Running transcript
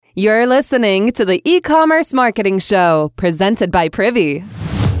You're listening to the E-Commerce Marketing Show, presented by Privy.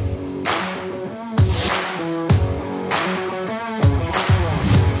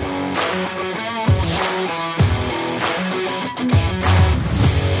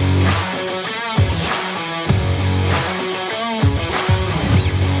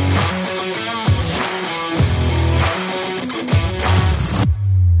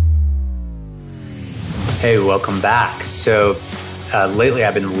 Hey, welcome back. So lately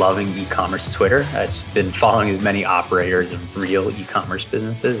I've been loving e-commerce Twitter. I've been following as many operators of real e-commerce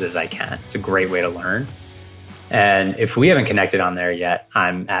businesses as I can. It's a great way to learn. And if we haven't connected on there yet,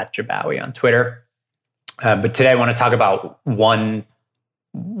 I'm at Jabawi on Twitter. But today I want to talk about one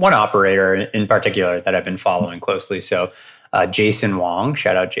operator in particular that I've been following closely. So Jason Wong,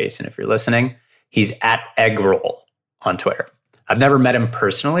 shout out Jason if you're listening. He's at Eggroll on Twitter. I've never met him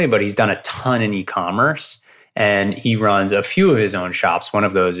personally, but he's done a ton in e-commerce, and he runs a few of his own shops. One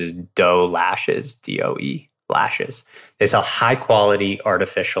of those is Doe Lashes, D-O-E, lashes. They sell high-quality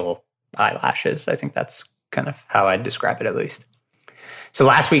artificial eyelashes. I think that's kind of how I'd describe it, at least. So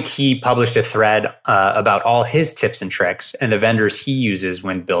last week, he published a thread about all his tips and tricks and the vendors he uses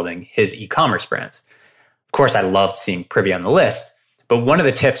when building his e-commerce brands. Of course, I loved seeing Privy on the list, but one of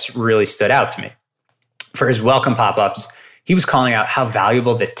the tips really stood out to me. For his welcome pop-ups, he was calling out how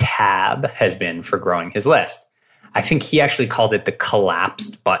valuable the tab has been for growing his list. I think he actually called it the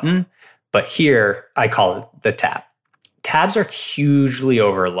collapsed button, but here I call it the tab. Tabs are hugely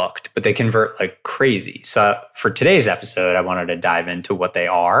overlooked, but they convert like crazy. So for today's episode, I wanted to dive into what they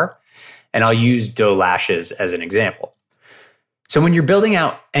are, and I'll use Doe Lashes as an example. So when you're building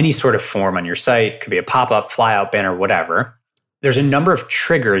out any sort of form on your site, it could be a pop-up, flyout, banner, whatever, there's a number of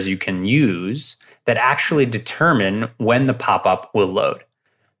triggers you can use that actually determine when the pop-up will load.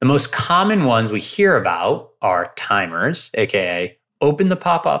 The most common ones we hear about are timers, aka open the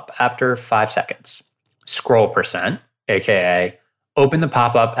pop-up after 5 seconds, scroll percent, aka open the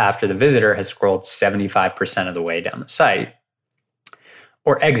pop-up after the visitor has scrolled 75% of the way down the site,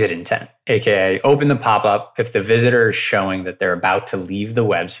 or exit intent, aka open the pop-up if the visitor is showing that they're about to leave the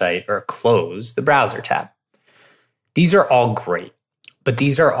website or close the browser tab. These are all great, but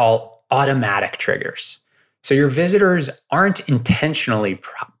these are all automatic triggers. So your visitors aren't intentionally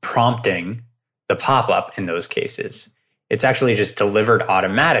prompting the pop-up in those cases. It's actually just delivered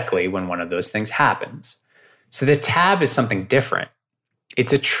automatically when one of those things happens. So the tab is something different.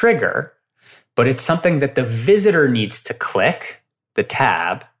 It's a trigger, but it's something that the visitor needs to click, the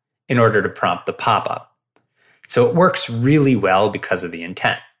tab, in order to prompt the pop-up. So it works really well because of the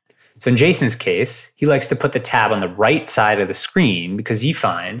intent. So in Jason's case, he likes to put the tab on the right side of the screen because he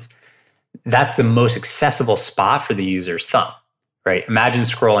finds that's the most accessible spot for the user's thumb, right? Imagine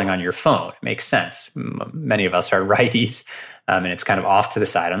scrolling on your phone. It makes sense. Many of us are righties, and it's kind of off to the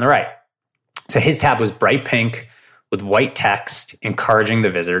side on the right. So his tab was bright pink with white text, encouraging the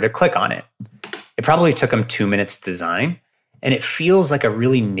visitor to click on it. It probably took him 2 minutes to design, and it feels like a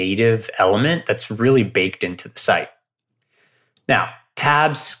really native element that's really baked into the site. Now,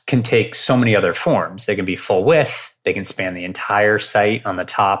 tabs can take so many other forms. They can be full width. They can span the entire site on the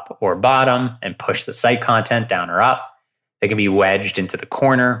top or bottom and push the site content down or up. They can be wedged into the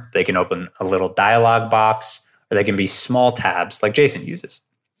corner. They can open a little dialog box, or they can be small tabs like Jason uses.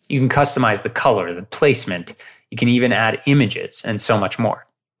 You can customize the color, the placement. You can even add images and so much more.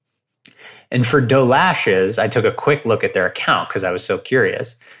 And for Doe Lashes, I took a quick look at their account because I was so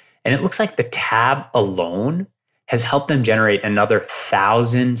curious. And it looks like the tab alone has helped them generate another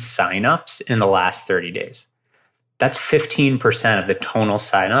 1,000 signups in the last 30 days. That's 15% of the total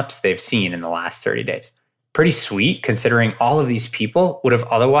signups they've seen in the last 30 days. Pretty sweet, considering all of these people would have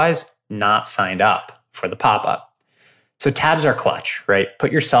otherwise not signed up for the pop-up. So tabs are clutch, right?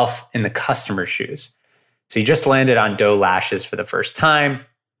 Put yourself in the customer's shoes. So you just landed on Doe Lashes for the first time,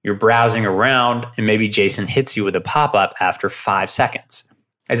 you're browsing around, and maybe Jason hits you with a pop-up after 5 seconds.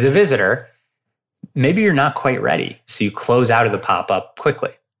 As a visitor, maybe you're not quite ready, so you close out of the pop-up quickly.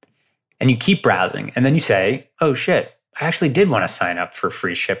 And you keep browsing, and then you say, oh shit, I actually did want to sign up for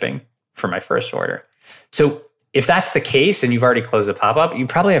free shipping for my first order. So if that's the case and you've already closed the pop-up, you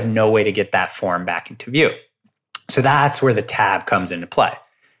probably have no way to get that form back into view. So that's where the tab comes into play.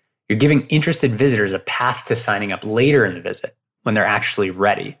 You're giving interested visitors a path to signing up later in the visit when they're actually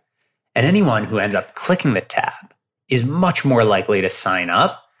ready. And anyone who ends up clicking the tab is much more likely to sign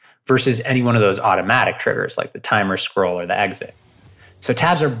up versus any one of those automatic triggers like the timer, scroll, or the exit. So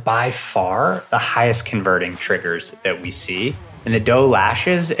tabs are by far the highest converting triggers that we see. And the Doe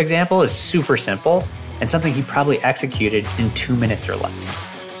Lashes example is super simple and something he probably executed in 2 minutes or less.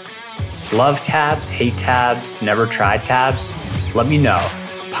 Love tabs, hate tabs, never tried tabs? Let me know.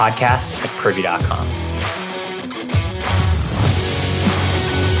 podcast@privy.com.